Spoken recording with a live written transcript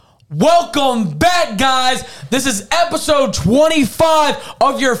Welcome back, guys. This is episode 25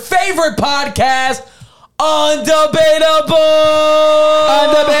 of your favorite podcast, Undebatable.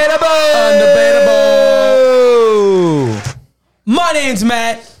 My name's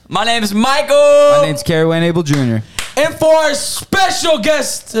Matt. My name's Michael. My name's Kerry Wayne Abel Jr. And for our special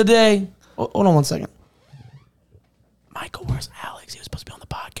guest today, hold on one second. Michael, where's Alex? He was supposed to be on the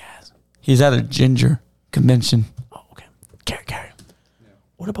podcast. He's at a ginger convention. Oh, okay. Carrie.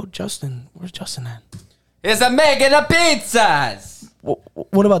 What about Justin? Where's Justin at? He's making the pizzas.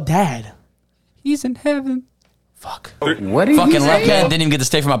 What about Dad? He's in heaven. Fuck. What did Fucking left hand didn't even get to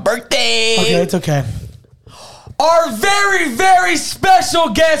stay for my birthday. Okay, it's okay. Our very, very special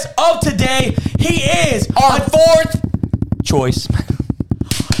guest of today, he is Our fourth choice.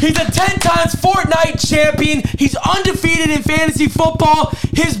 He's a 10 times Fortnite champion. He's undefeated in fantasy football.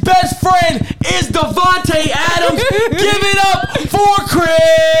 His best friend is Davante Adams. Give it up for Chris.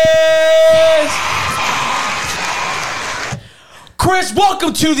 Chris,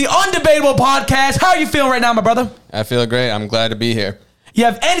 welcome to the Undebatable podcast. How are you feeling right now, my brother? I feel great. I'm glad to be here. You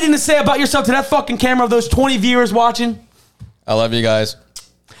have anything to say about yourself to that fucking camera of those 20 viewers watching? I love you guys.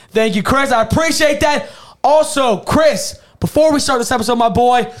 Thank you, Chris. I appreciate that. Also, Chris, before we start this episode, my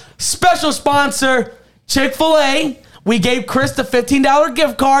boy, special sponsor, Chick-fil-A. We gave Chris the $15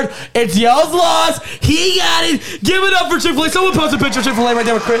 gift card. It's y'all's loss. He got it. Give it up for Chick-fil-A. Someone post a picture of Chick-fil-A right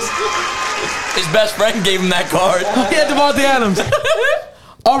there with Chris. His best friend gave him that card. Yeah, Davante Adams.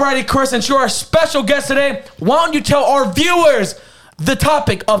 Alrighty, Chris, and you're our special guest today. Why don't you tell our viewers the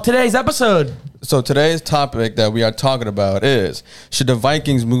topic of today's episode? So today's topic that we are talking about is, should the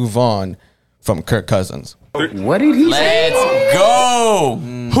Vikings move on from Kirk Cousins? What did he say? Let's go.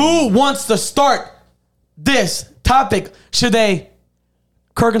 Who wants to start this topic? Should they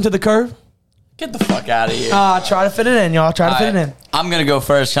Kirk him to the curve? Get the fuck out of here. Try to fit it in, y'all. Try to fit it in. I'm going to go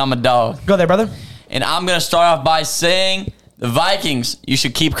first. I'm a dog. Go there, brother. And I'm going to start off by saying the Vikings, you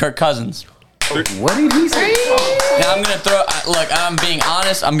should keep Kirk Cousins. What did he say? Now I'm going to look, I'm being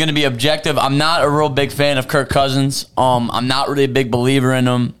honest. I'm going to be objective. I'm not a real big fan of Kirk Cousins. I'm not really a big believer in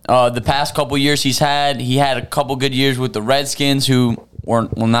him. The past couple years he had a couple good years with the Redskins, who were,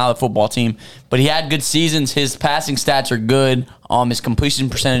 well, now the football team, but he had good seasons. His passing stats are good. His completion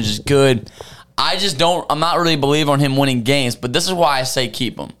percentage is good. I'm not really a believer on him winning games, but this is why I say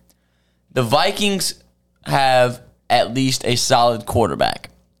keep him. The Vikings have at least a solid quarterback.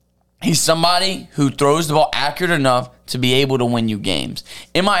 He's somebody who throws the ball accurate enough to be able to win you games.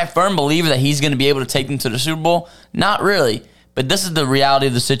 Am I a firm believer that he's going to be able to take them to the Super Bowl? Not really, but this is the reality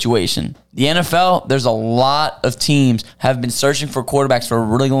of the situation. The NFL, there's a lot of teams have been searching for quarterbacks for a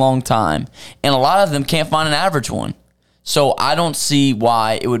really long time, and a lot of them can't find an average one. So I don't see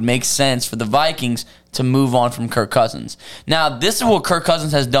why it would make sense for the Vikings to move on from Kirk Cousins. Now, this is what Kirk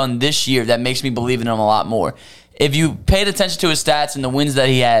Cousins has done this year that makes me believe in him a lot more. If you paid attention to his stats and the wins that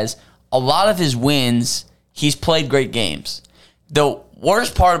he has, a lot of his wins, he's played great games. The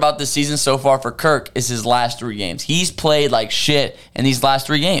worst part about this season so far for Kirk is his last 3 games. He's played like shit in these last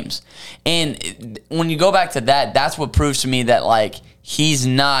 3 games. And when you go back to that, that's what proves to me that, like, he's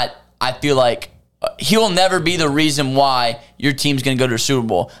not, I feel like, he'll never be the reason why your team's going to go to the Super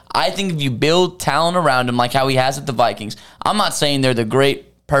Bowl. I think if you build talent around him like how he has at the Vikings, I'm not saying they're the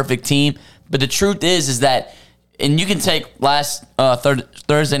great, perfect team, but the truth is that, and you can take last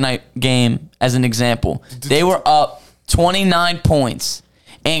Thursday night game as an example. They were up 29 points,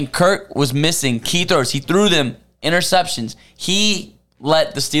 and Kirk was missing key throws. He threw them interceptions. He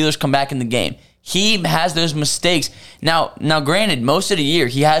let the Steelers come back in the game. He has those mistakes. Now, granted, most of the year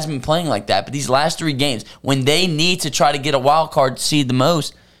he hasn't been playing like that, but these last 3 games, when they need to try to get a wild card seed the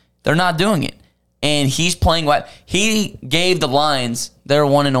most, they're not doing it. And he's playing what he gave the Lions their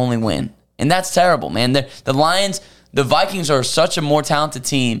one and only win. And that's terrible, man. The Lions, the Vikings are such a more talented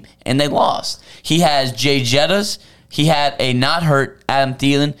team, and they lost. He has Jay Jettas. He had a not hurt Adam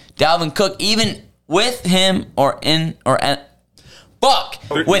Thielen. Dalvin Cook, even with him or in or out,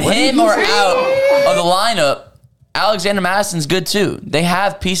 with him or out of the lineup, Alexander Madison's good too. They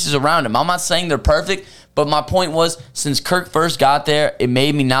have pieces around him. I'm not saying they're perfect, but my point was, since Kirk first got there, it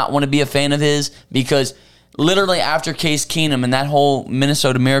made me not want to be a fan of his, because literally after Case Keenum and that whole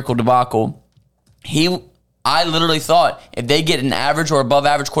Minnesota Miracle debacle, I literally thought if they get an average or above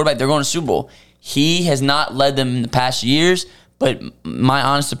average quarterback, they're going to Super Bowl. He has not led them in the past years, but my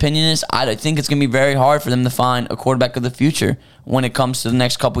honest opinion is I think it's going to be very hard for them to find a quarterback of the future when it comes to the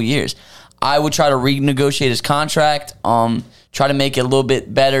next couple years. I would try to renegotiate his contract, try to make it a little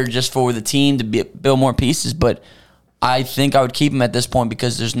bit better just for the team to build more pieces, but I think I would keep him at this point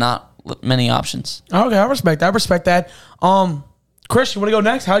because there's not many options. Okay, I respect that. Chris, you want to go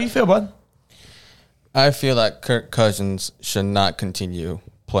next? How do you feel, bud? I feel like Kirk Cousins should not continue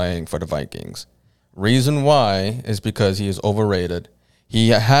playing for the Vikings. Reason why is because he is overrated. He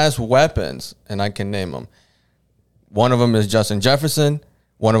has weapons, and I can name them. One of them is Justin Jefferson.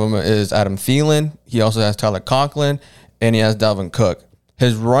 One of them is Adam Thielen. He also has Tyler Conklin, and he has Dalvin Cook.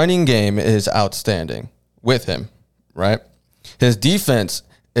 His running game is outstanding with him, right? His defense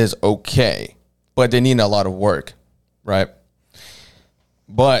is okay, but they need a lot of work, right?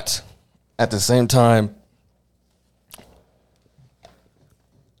 But at the same time,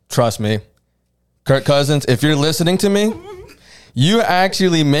 trust me, Kirk Cousins, if you're listening to me, you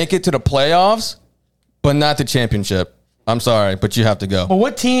actually make it to the playoffs, but not the championship. I'm sorry, but you have to go. But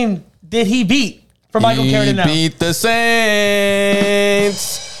what team did he beat for Michael Carey to know? He beat the Saints.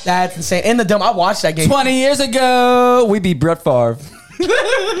 That's insane. In the dome, I watched that game. 20 years ago, we beat Brett Favre.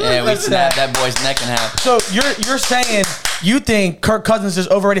 Yeah, we That's snapped sad. that boy's neck in half. So you're saying you think Kirk Cousins is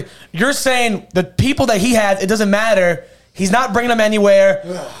overrated. You're saying the people that he has, it doesn't matter. He's not bringing them anywhere.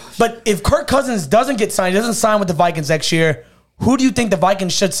 But if Kirk Cousins doesn't get signed, he doesn't sign with the Vikings next year, who do you think the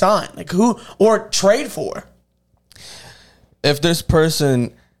Vikings should sign? Like who or trade for? If this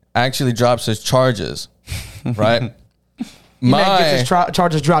person actually drops his charges, right? He gets his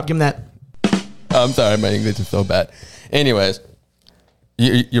charges dropped. Give him that. I'm sorry, my English is so bad. Anyways,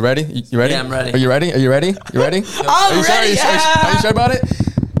 you ready? You ready? Yeah, I'm ready. Are you ready? Are you ready? You ready? I'm Are you sure? ready. Are you sure about it?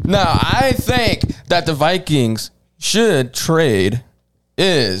 Now, I think that the Vikings should trade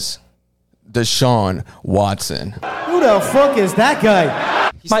is Deshaun Watson. Who the fuck is that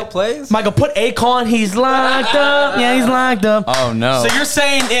guy? He still plays? Michael, put Akon. He's locked up. Yeah, he's locked up. Oh, no. So you're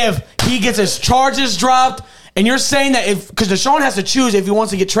saying if he gets his charges dropped, and you're saying that because Deshaun has to choose if he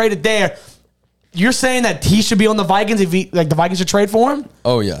wants to get traded there, you're saying that he should be on the Vikings if the Vikings should trade for him?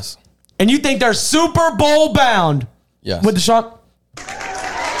 Oh, yes. And you think they're Super Bowl bound Yes. with Deshaun?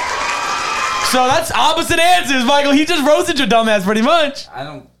 So that's opposite answers, Michael. He just roasted your dumbass pretty much. I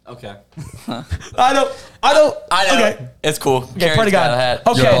don't. Okay. I don't. I know. Okay. It's cool. Okay, pretty got a good. hat.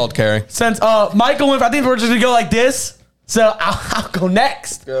 Okay. You're old, Carrie. Since Michael went, I think we're just gonna go like this. So I'll go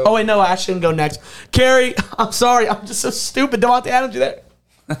next. Go. Oh wait, no, I shouldn't go next. Carrie, I'm sorry, I'm just so stupid. Devontae Adams, you there?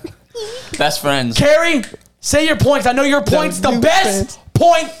 Best friends. Carrie, say your points. I know your points the new best friends.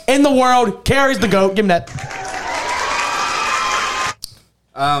 point in the world. Carrie's the GOAT. Give him that.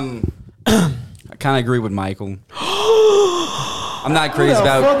 I kind of agree with Michael. I'm not crazy the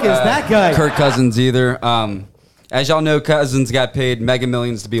about fuck is that guy? Kirk Cousins either. As y'all know, Cousins got paid mega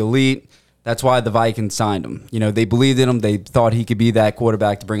millions to be elite. That's why the Vikings signed him. You know, they believed in him. They thought he could be that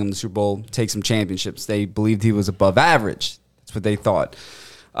quarterback to bring him to the Super Bowl, take some championships. They believed he was above average. That's what they thought.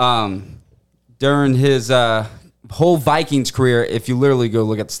 During his whole Vikings career, if you literally go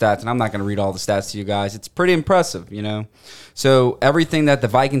look at the stats, and I'm not going to read all the stats to you guys, it's pretty impressive, you know. So everything that the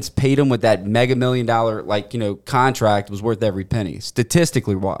Vikings paid him with that mega $1 million, contract was worth every penny,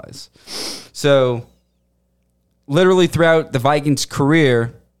 statistically wise. So literally throughout the Vikings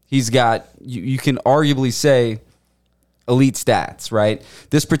career, he's got, you can arguably say, elite stats, right?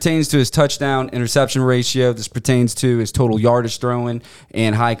 This pertains to his touchdown interception ratio. This pertains to his total yardage throwing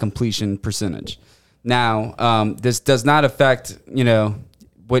and high completion percentage. Now, this does not affect,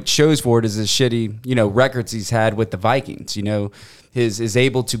 what shows for it is his shitty, records he's had with the Vikings. His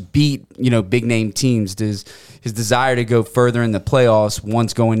able to beat, big name teams. His desire to go further in the playoffs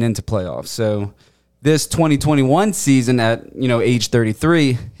once going into playoffs. So this 2021 season at, age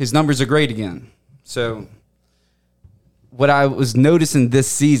 33, his numbers are great again. So what I was noticing this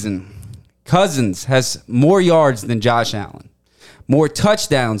season, Cousins has more yards than Josh Allen, more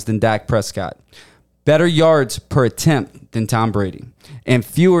touchdowns than Dak Prescott, better yards per attempt than Tom Brady, and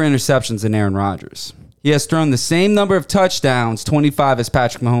fewer interceptions than Aaron Rodgers. He has thrown the same number of touchdowns, 25, as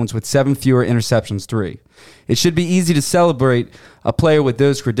Patrick Mahomes, with 7 fewer interceptions, 3. It should be easy to celebrate a player with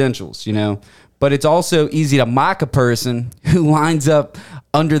those credentials, but it's also easy to mock a person who lines up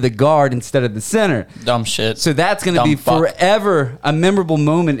under the guard instead of the center. Dumb shit. So that's going to be forever a memorable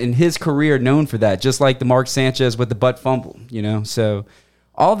moment in his career, known for that, just like the Mark Sanchez with the butt fumble, So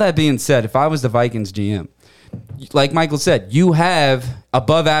all that being said, if I was the Vikings GM, like Michael said, you have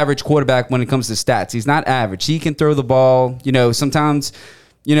above average quarterback when it comes to stats. He's not average. He can throw the ball. Sometimes,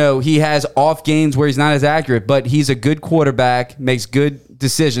 he has off games where he's not as accurate, but he's a good quarterback, makes good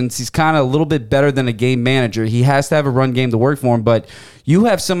decisions. He's kind of a little bit better than a game manager. He has to have a run game to work for him, but you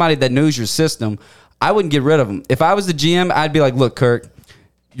have somebody that knows your system. I wouldn't get rid of him. If I was the GM, I'd be like, look, Kirk,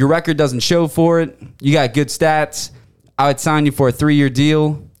 your record doesn't show for it. You got good stats. I would sign you for a 3-year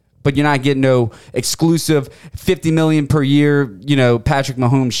deal, but you're not getting no exclusive $50 million per year, Patrick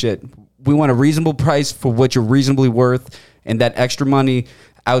Mahomes shit. We want a reasonable price for what you're reasonably worth, And that extra money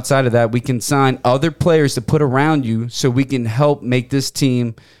outside of that, we can sign other players to put around you so we can help make this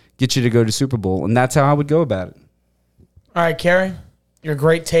team get you to go to Super Bowl. And that's how I would go about it. All right, Kerry, your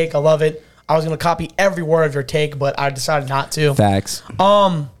great take. I love it. I was going to copy every word of your take, but I decided not to. Facts.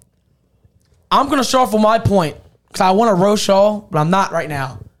 I'm going to show off with my point because I want to roast y'all, but I'm not right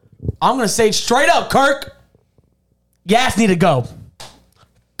now. I'm going to say straight up, Kirk, your ass need to go.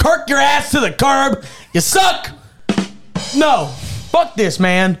 Kirk, your ass to the curb. You suck. No. Fuck this,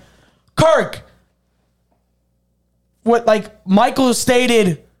 man. Kirk. What, like Michael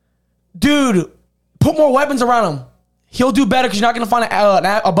stated, dude, put more weapons around him. He'll do better because you're not going to find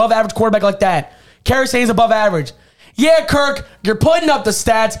an above average quarterback like that. Kerry saying he's above average. Yeah, Kirk, you're putting up the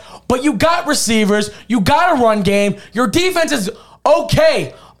stats, but you got receivers. You got a run game. Your defense is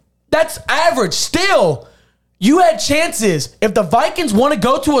okay. That's average. Still, you had chances. If the Vikings want to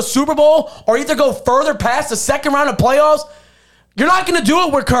go to a Super Bowl or either go further past the second round of playoffs, you're not going to do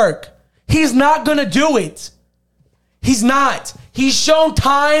it with Kirk. He's not going to do it. He's not. He's shown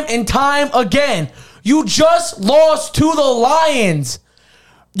time and time again. You just lost to the Lions.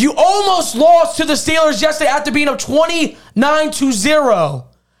 You almost lost to the Steelers yesterday after being up 29-0.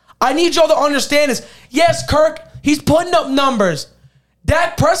 I need y'all to understand this. Yes, Kirk, he's putting up numbers.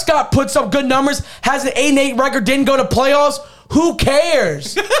 Dak Prescott puts up good numbers, has an 8-8 record, didn't go to playoffs. Who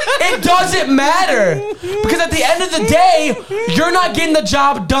cares? It doesn't matter. Because at the end of the day, you're not getting the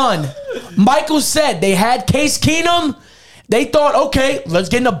job done. Michael said they had Case Keenum. They thought, okay, let's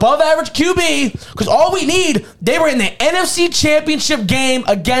get an above-average QB because all we need, they were in the NFC Championship game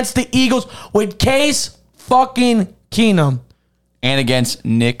against the Eagles with Case fucking Keenum. And against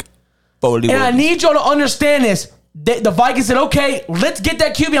Nick Foley. And I need y'all to understand this. The Vikings said, okay, let's get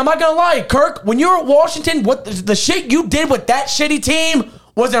that QB. I'm not going to lie, Kirk, when you were at Washington, what the shit you did with that shitty team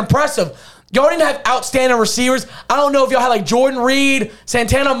was impressive. Y'all didn't have outstanding receivers. I don't know if y'all had like Jordan Reed,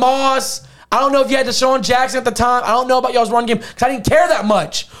 Santana Moss. I don't know if you had Deshaun Jackson at the time. I don't know about y'all's run game because I didn't care that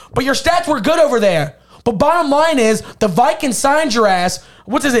much. But your stats were good over there. But bottom line is, the Vikings signed your ass,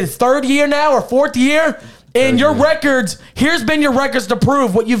 what is it, third year now or fourth year? And your records, here's been your records to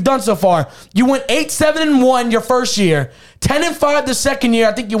prove what you've done so far. You went 8-7-1 your first year, 10-5 the second year.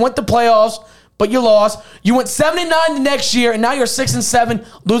 I think you went to playoffs, but you lost. You went 7-9 the next year, and now you're 6-7,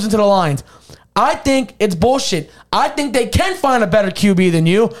 losing to the Lions. I think it's bullshit. I think they can find a better QB than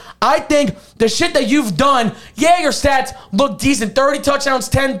you. I think the shit that you've done, yeah, your stats look decent. 30 touchdowns,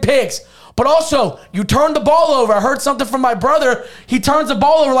 10 picks. But also, you turned the ball over. I heard something from my brother. He turns the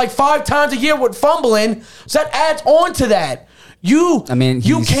ball over like 5 times a year with fumbling. So that adds on to that. You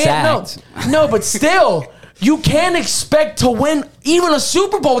can't. No, but still, you can't expect to win even a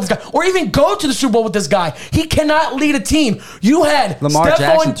Super Bowl with this guy or even go to the Super Bowl with this guy. He cannot lead a team. You had Lamar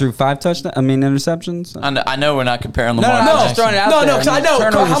Jackson threw 5 interceptions. I know we're not comparing Lamar No, Jackson. throwing it out there. Because I know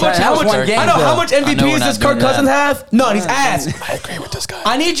how much MVPs does Kirk Cousins have? None. He's ass. I agree with this guy.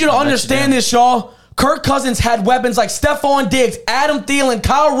 I need you to understand this, y'all. Kirk Cousins had weapons like Stephon Diggs, Adam Thielen,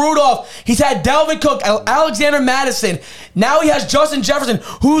 Kyle Rudolph. He's had Dalvin Cook, Alexander Madison. Now he has Justin Jefferson,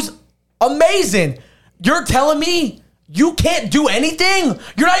 who's amazing. You're telling me you can't do anything?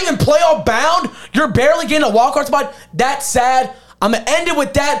 You're not even playoff bound? You're barely getting a wildcard spot? That's sad. I'm going to end it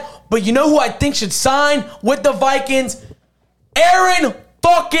with that. But you know who I think should sign with the Vikings? Aaron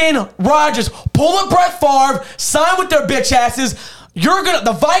fucking Rodgers. Pull a Brett Favre. Sign with their bitch asses.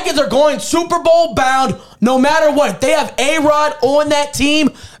 The Vikings are going Super Bowl bound no matter what. If they have A-Rod on that team,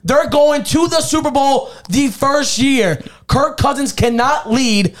 they're going to the Super Bowl the first year. Kirk Cousins cannot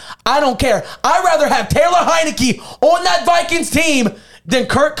lead. I don't care. I'd rather have Taylor Heineke on that Vikings team than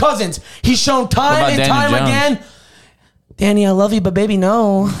Kirk Cousins. He's shown time and time again. Danny, I love you, but baby,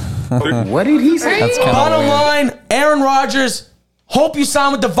 no. What did he say? Bottom line, Aaron Rodgers, hope you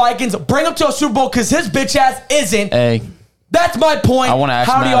sign with the Vikings. Bring him to a Super Bowl because his bitch ass isn't. Hey. That's my point. I want to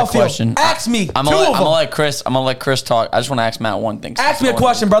ask How do Matt y'all a question. feel? Ask me. I'm gonna let Chris talk. I just want to ask Matt one thing. Ask me a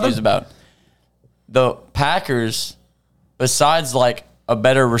question, brother. About the Packers, besides like a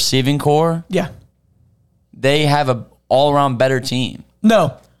better receiving core, Yeah. they have a all-around better team.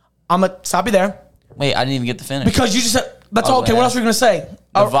 No. I'm going to stop you there. Wait, I didn't even get the finish. Because you just said, that's all. Okay, what else are you going to say?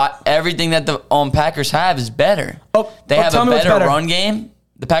 Everything that the Packers have is better. They have tell a me what's better run game.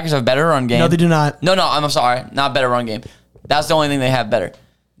 The Packers have a better run game. No, they do not. No, I'm sorry. Not better run game. That's the only thing they have better.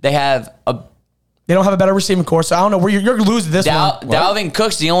 They have a... They don't have a better receiving core, so I don't know where you're losing this one. Dalvin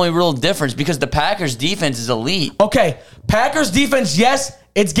Cook's the only real difference because the Packers' defense is elite. Okay, Packers defense, yes,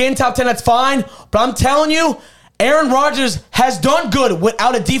 it's getting top 10, that's fine. But I'm telling you, Aaron Rodgers has done good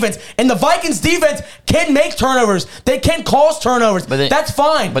without a defense. And the Vikings defense can make turnovers. They can cause turnovers. That's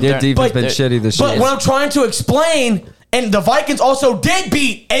fine. But their defense has been shitty this year. But what I'm trying to explain And the Vikings also did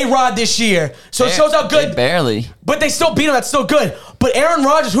beat A-Rod this year. So it shows how good. Barely. But they still beat him. That's still good. But Aaron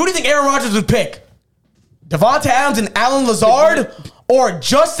Rodgers, who do you think Aaron Rodgers would pick? Devontae Adams and Alan Lazard? Or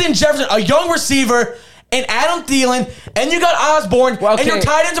Justin Jefferson, a young receiver, and Adam Thielen, and you got Osborne, and your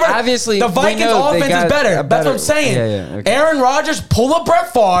tight ends are better. Obviously, the Vikings offense is better. That's what I'm saying. Yeah, okay. Aaron Rodgers, pull up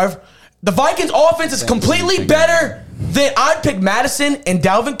Brett Favre. The Vikings offense is completely better than I'd pick Madison and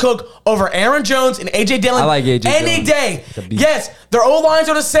Dalvin Cook over Aaron Jones and A.J. Dillon I like A.J. any Dillon. day. Yes, their O-lines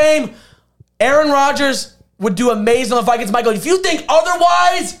are the same. Aaron Rodgers would do amazing on the Vikings. Michael, if you think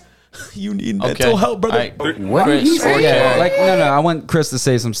otherwise, you need mental help, brother. What did he say? Yeah, like no, I want Chris to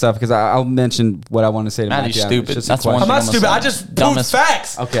say some stuff because I'll mention what I want to say to Matthew's Matthew. stupid. It's just a That's one question. I'm not thing stupid. say. I just proved Dumbest-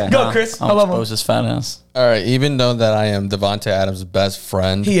 facts. Okay. Go, Chris. I love him. Expose his fat ass. All right, even though that I am Devontae Adams' best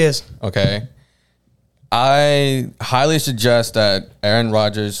friend, He is. okay, I highly suggest that Aaron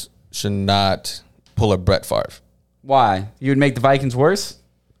Rodgers should not pull a Brett Favre. Why? You would make the Vikings worse?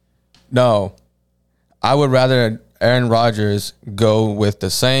 No, I would rather Aaron Rodgers go with the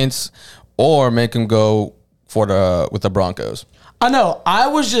Saints or make him go with the Broncos. I know. I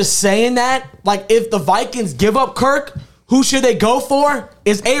was just saying that. Like, if the Vikings give up Kirk, who should they go for?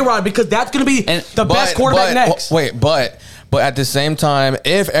 Is A-Rod, because that's going to be the best quarterback next. But at the same time,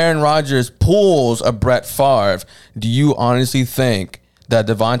 if Aaron Rodgers pulls a Brett Favre, do you honestly think that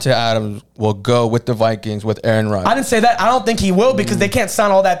Devontae Adams will go with the Vikings with Aaron Rodgers? I didn't say that. I don't think he will because they can't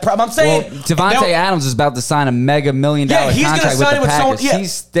sign all that. I'm saying Devontae Adams is about to sign a mega $1 million he's gonna contract sign it with with the someone- Packers. yeah.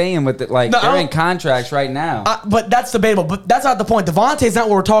 He's staying with it. Like, No, I they're in don't- contracts right now. But that's debatable. But that's not the point. Devontae's not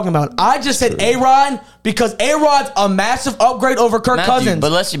what we're talking about. I just said A-Rod because A-Rod's a massive upgrade over Kirk Matthew,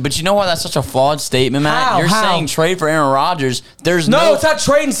 Cousins. but you know why that's such a flawed statement, Matt? How? You're How? saying trade for Aaron Rodgers. There's No, it's not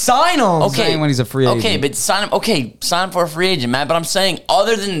trade and sign him. Okay, Saying when he's a free agent. Okay, but sign him. Okay, sign him for a free agent, Matt. But I'm saying,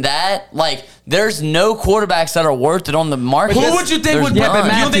 other than that, like, there's no quarterbacks that are worth it on the market. Who would you think would? There's Yeah, but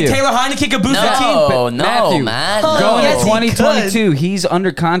none. you don't think Matthew. Taylor Heineke could boost the team? No, no, Matthew, Matt. Oh, Going yes, to he 2022, he's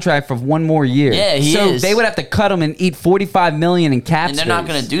under contract for one more year. Yeah, he so is. they would have to cut him and eat $45 million in cap And they're not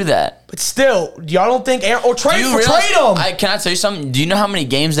space. going to do that. But still, y'all don't think Aaron or trade Do you for realize- trade him? Can I tell you something? Do you know how many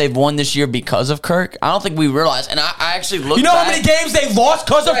games they've won this year because of Kirk? I don't think we realize. And I actually looked You know back. how many games they lost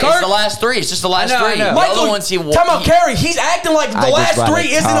because of It's Kirk? the last three. It's just the last I know, I three. know. The Michael, other ones he won. talking about Kerry, he's acting like the I just last rather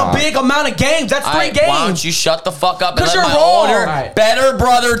three isn't a talk. big amount of games. That's three games. Why don't you shut the fuck up and 'Cause let you're my wrong. older, Right. better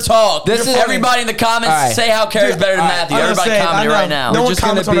brother talk? This is- Everybody in the comments All right. say how Kerry's better than all right, Matthew. I'm Everybody saying, comment I know. right now. No We're one just going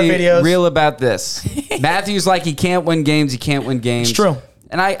comments to on our be videos. real about this. Matthew's like, he can't win games. He can't win games. It's true.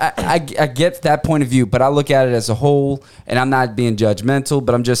 And I get that point of view, but I look at it as a whole, and I'm not being judgmental,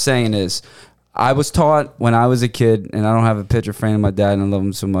 but I'm just saying is, I was taught when I was a kid, and I don't have a picture frame of my dad, and I love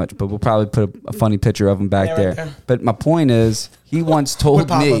him so much, but we'll probably put a funny picture of him back Yeah, right there. there. But my point is, he once With told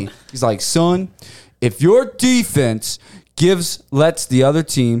Papa. me, he's like, son, if your defense lets the other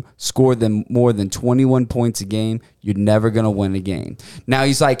team score them more than 21 points a game, you're never going to win a game. Now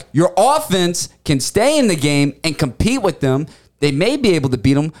he's like, your offense can stay in the game and compete with them. They may be able to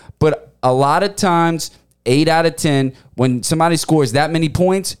beat them, but a lot of times, 8 out of 10, when somebody scores that many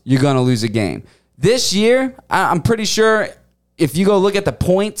points, you're going to lose a game. This year, I'm pretty sure if you go look at the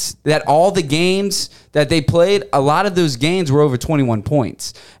points, that all the games that they played, a lot of those games were over 21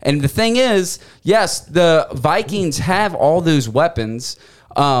 points. And the thing is, yes, the Vikings have all those weapons.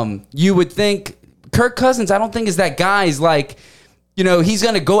 You would think Kirk Cousins, I don't think is that guy. He's like, you know, he's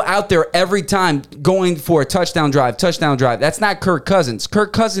going to go out there every time going for a touchdown drive. That's not Kirk Cousins.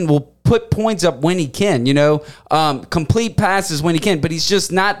 Kirk Cousins will put points up when he can, you know, complete passes when he can, but he's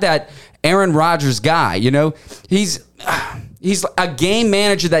just not that Aaron Rodgers guy, you know. He's a game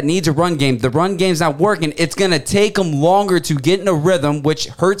manager that needs a run game. The run game's not working. It's going to take him longer to get in a rhythm, which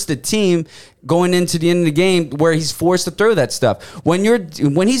hurts the team going into the end of the game where he's forced to throw that stuff. When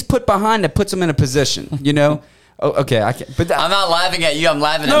he's put behind, that puts him in a position, you know. Okay, I can't. But I'm not laughing at you. I'm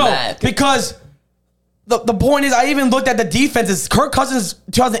laughing No, at Matt. because the point is, I even looked at the defenses. Kirk Cousins,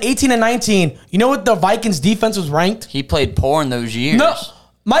 2018 and 19. You know what the Vikings defense was ranked? He played poor in those years. No,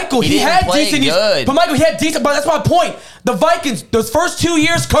 Michael, he didn't had play decent. good. But Michael, he had decent. But that's my point. The Vikings, those first 2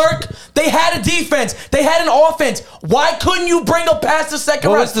 years, Kirk, they had a defense. They had an offense. Why couldn't you bring them past the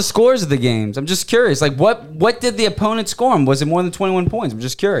second what round? was the scores of the games? I'm just curious. Like, what did the opponent score him? Was it more than 21 points? I'm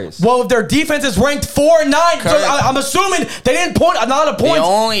just curious. Well, if their defense is ranked 4 and 9, so Kirk. I'm assuming they didn't point a lot of The points.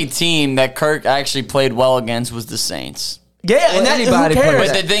 only team that Kirk actually played well against was the Saints. Yeah, and that anybody who put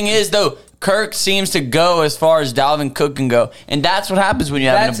cares? But the thing is, though, Kirk seems to go as far as Dalvin Cook can go. And that's what happens when you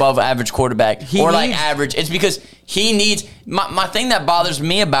have an That's- above average quarterback. He Or like needs- average. It's because he needs... My thing that bothers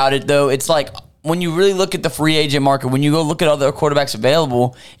me about it, though, it's like when you really look at the free agent market, when you go look at other quarterbacks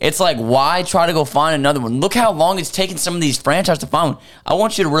available, it's like, why try to go find another one? Look how long it's taken some of these franchises to find one. I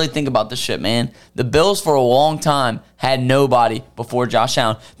want you to really think about this shit, man. The Bills for a long time had nobody before Josh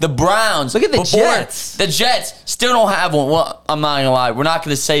Allen. The Browns. Look at the before, Jets. The Jets still don't have one. Well, I'm not going to lie. We're not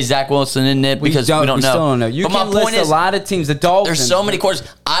going to say Zach Wilson in it because we don't know. We still don't know. You but can my point list is, a lot of teams. The Dolphins. there's so many quarters.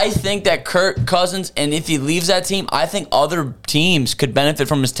 I think that Kirk Cousins, and if he leaves that team, I think other teams could benefit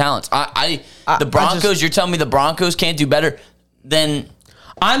from his talents. The Broncos, you're telling me the Broncos can't do better than...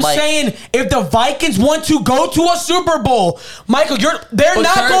 I'm saying if the Vikings want to go to a Super Bowl, Michael, they're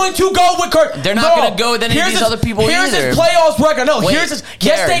not going to go with Kirk. They're not going to go with any of these other people here's either. Here's his playoffs record. No, Wait, here's his.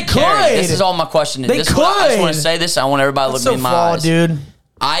 Yes, they could. Gary, this is all my question. They could. I just want to say this. I want everybody to look me in my eyes. Dude.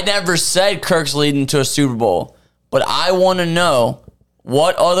 I never said Kirk's leading to a Super Bowl, but I want to know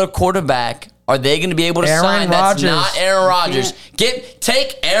what other quarterback are they going to be able to sign that's not Aaron Rodgers?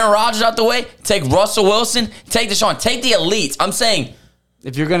 Take Aaron Rodgers out the way. Take Russell Wilson. Take Deshaun. Take the elites. I'm saying...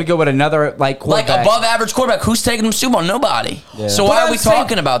 If you're going to go with another quarterback. Like above average quarterback, who's taking them Super Bowl? Nobody. Yeah. So why are we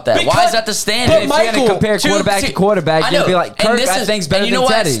talking about that? Why is that the standard? If you're going to compare quarterback to quarterback, you'll be like, Kirk, I think's better than Teddy. And you know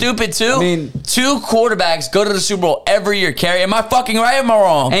what's stupid too? I mean, 2 quarterbacks go to the Super Bowl every year. Carrie, am I fucking right or am I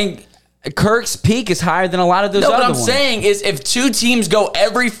wrong? And Kirk's peak is higher than a lot of those other ones. No, what I'm saying is if 2 teams go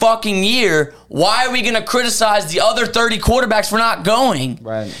every fucking year, why are we going to criticize the other 30 quarterbacks for not going?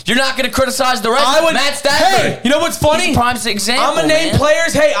 Right. You're not going to criticize the rest. Matt Stafford. Hey, you know what's funny? He's a prime example, I'm going to name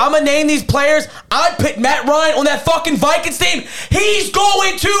players. Hey, I'm going to name these players. I'd pick Matt Ryan on that fucking Vikings team. He's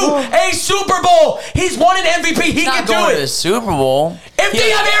going to a Super Bowl. He's won an MVP. He can do it. To the Super Bowl. If they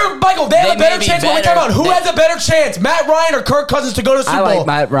have Aaron, Michael, they have a better chance. When we talk about who has a better chance, Matt Ryan or Kirk Cousins to go to the Super Bowl. I like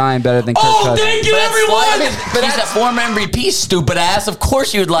Matt Ryan better than Kirk Cousins. Thank you, everyone. But he's a former MVP, stupid ass. Of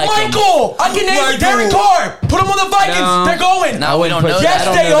course you would like him. Michael, I can name Derek Carr. Put him on the Vikings. No. They're going. No, we don't know that.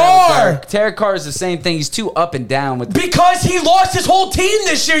 Yes, they are. Derek Carr is the same thing. He's too up and down with. Because he lost his whole team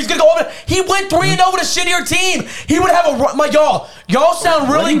this year. He's gonna go over. He went 3-0 with a shittier team. He would have y'all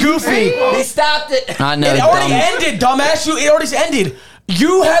sound really goofy. They stopped it. I know. It already ended, dumbass. It already ended.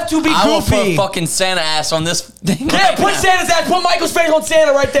 You have to be goofy. I will put fucking Santa ass on this thing. Yeah, put Santa's ass. Put Michael's face on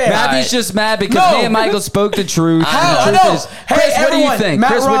Santa right there. Matthew's just mad because me and Michael spoke the truth. I know. Chris, what do you think?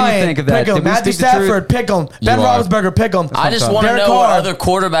 Matt Chris, Ryan, what do you think of that? Pick him. Matthew Stafford, pick him. Ben Roethlisberger, pick him. I just want to know what other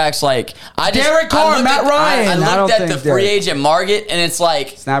quarterbacks like. Derek Carr, Matt Ryan. I looked at the free agent market, and it's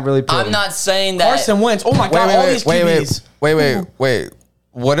like it's not really pretty. I'm not saying that Carson Wentz. Oh my god, all these QBs. Wait.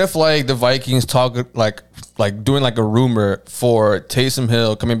 What if the Vikings talk like doing a rumor for Taysom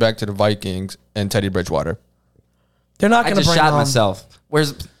Hill coming back to the Vikings and Teddy Bridgewater? They're not going to bring him. I just shot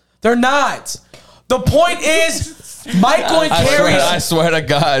myself. They're not. The point is, Michael and Carrie. I swear to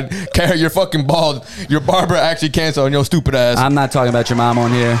God, Carrie, you're fucking bald. Your barber actually canceled on your stupid ass. I'm not talking about your mom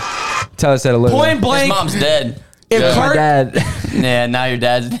on here. Tell us that a little. Point blank. His mom's dead. My dad. Yeah, now your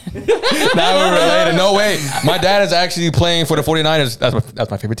dad's. Now we're related. No way. My dad is actually playing for the 49ers. That's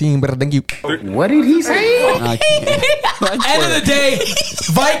my favorite team, but thank you. What did he say? End of the day,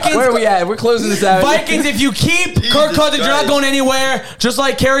 Vikings. Where are we at? We're closing this out. Vikings, if you keep Kirk Cousins, you're not going anywhere. Just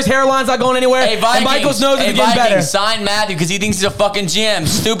like Carrie's hairline's not going anywhere. Hey, Vikings, and Michael's nose is getting better. Sign Matthew because he thinks he's a fucking GM.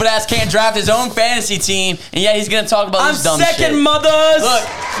 Stupid ass can't draft his own fantasy team, and yet he's going to talk about this dumb shit. I'm second mothers. Look,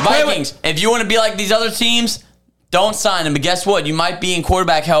 Vikings, if you want to be like these other teams, don't sign him. But guess what? You might be in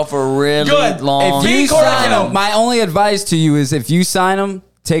quarterback hell for a really long time. If you sign him, him, my only advice to you is if you sign him,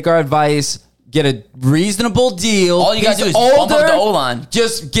 take our advice. Get a reasonable deal. All you got to do is bump up the O-line.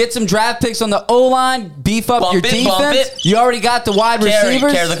 Just get some draft picks on the O-line. Beef up your defense. You already got the wide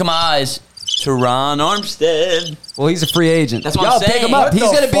receivers. Look at my eyes. Teron Armstead. Well, he's a free agent. That's what I'm saying. Pick him up. He's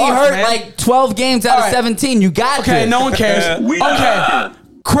going to be hurt like 12 games out of 17. You got to. Okay, no one cares. Okay,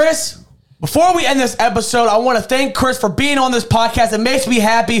 Chris. Before we end this episode, I want to thank Chris for being on this podcast. It makes me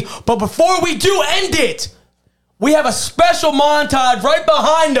happy. But before we do end it, we have a special montage right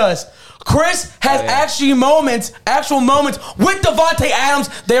behind us. Chris has actual moments with Davante Adams.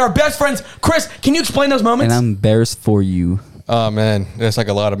 They are best friends. Chris, can you explain those moments? And I'm embarrassed for you. Oh, man. There's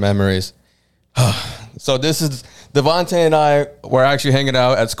a lot of memories. So this is Davante and I were actually hanging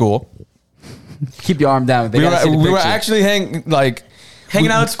out at school. Keep your arm down. We were actually hanging out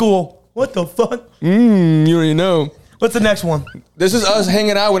at school. What the fuck? You already know. What's the next one? This is us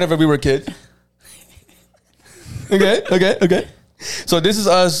hanging out whenever we were kids. Okay. So this is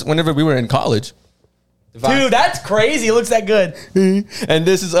us whenever we were in college. Dude, that's crazy. It looks that good. And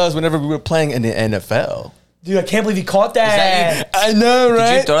this is us whenever we were playing in the NFL. Dude, I can't believe he caught that. I know, right?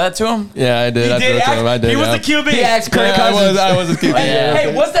 Did you throw that to him? Yeah, I did. I did. He was the QB. He asked Kirk Cousins. I was the QB.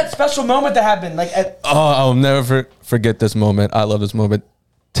 Hey, what's that special moment that happened? I'll never forget this moment. I love this moment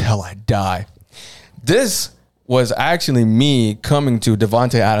till I die. This was actually me coming to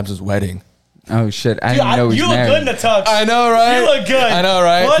Devontae Adams' wedding. Oh shit! I didn't know he was you look married. good in the tux. I know, right? You look good. I know,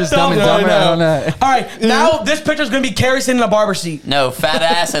 right? What Just the dumb and fuck? dumber. I don't know. All right, now this picture's gonna be Carrie sitting in a barber seat. No, fat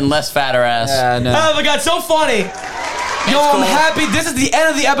ass and less fatter ass. No. Oh my god, so funny. Yo, I'm cool. happy. This is the end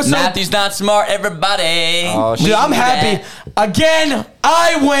of the episode. Matthew's not smart, everybody. Oh, shit. Dude, I'm happy. Again,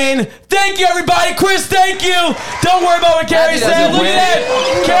 I win. Thank you, everybody. Chris, thank you. Don't worry about what Carrie Matthew said. doesn't Look win. at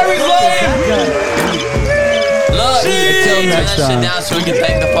that. Carrie's lame. Look, Jeez. turn that Next shit time. down so we can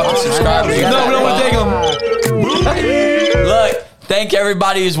thank the fucking subscribers. No, we don't want to take them. Look, thank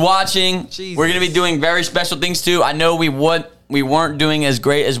everybody who's watching. Jesus. We're gonna be doing very special things too. I know we weren't doing as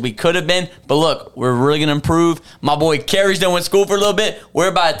great as we could have been, but look, we're really gonna improve. My boy Carrie's done with school for a little bit. We're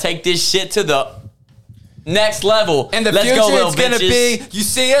about to take this shit to the next level. In the Let's future, go, little it's gonna bitches. be you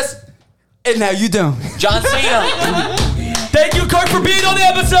see us, and now you don't. John Cena. Thank you, Kirk, for being on the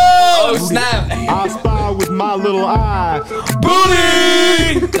episode. Oh snap! I spy with my little eye.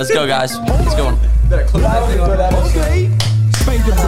 Booty. Let's go, guys. Let's go. Okay. Spank your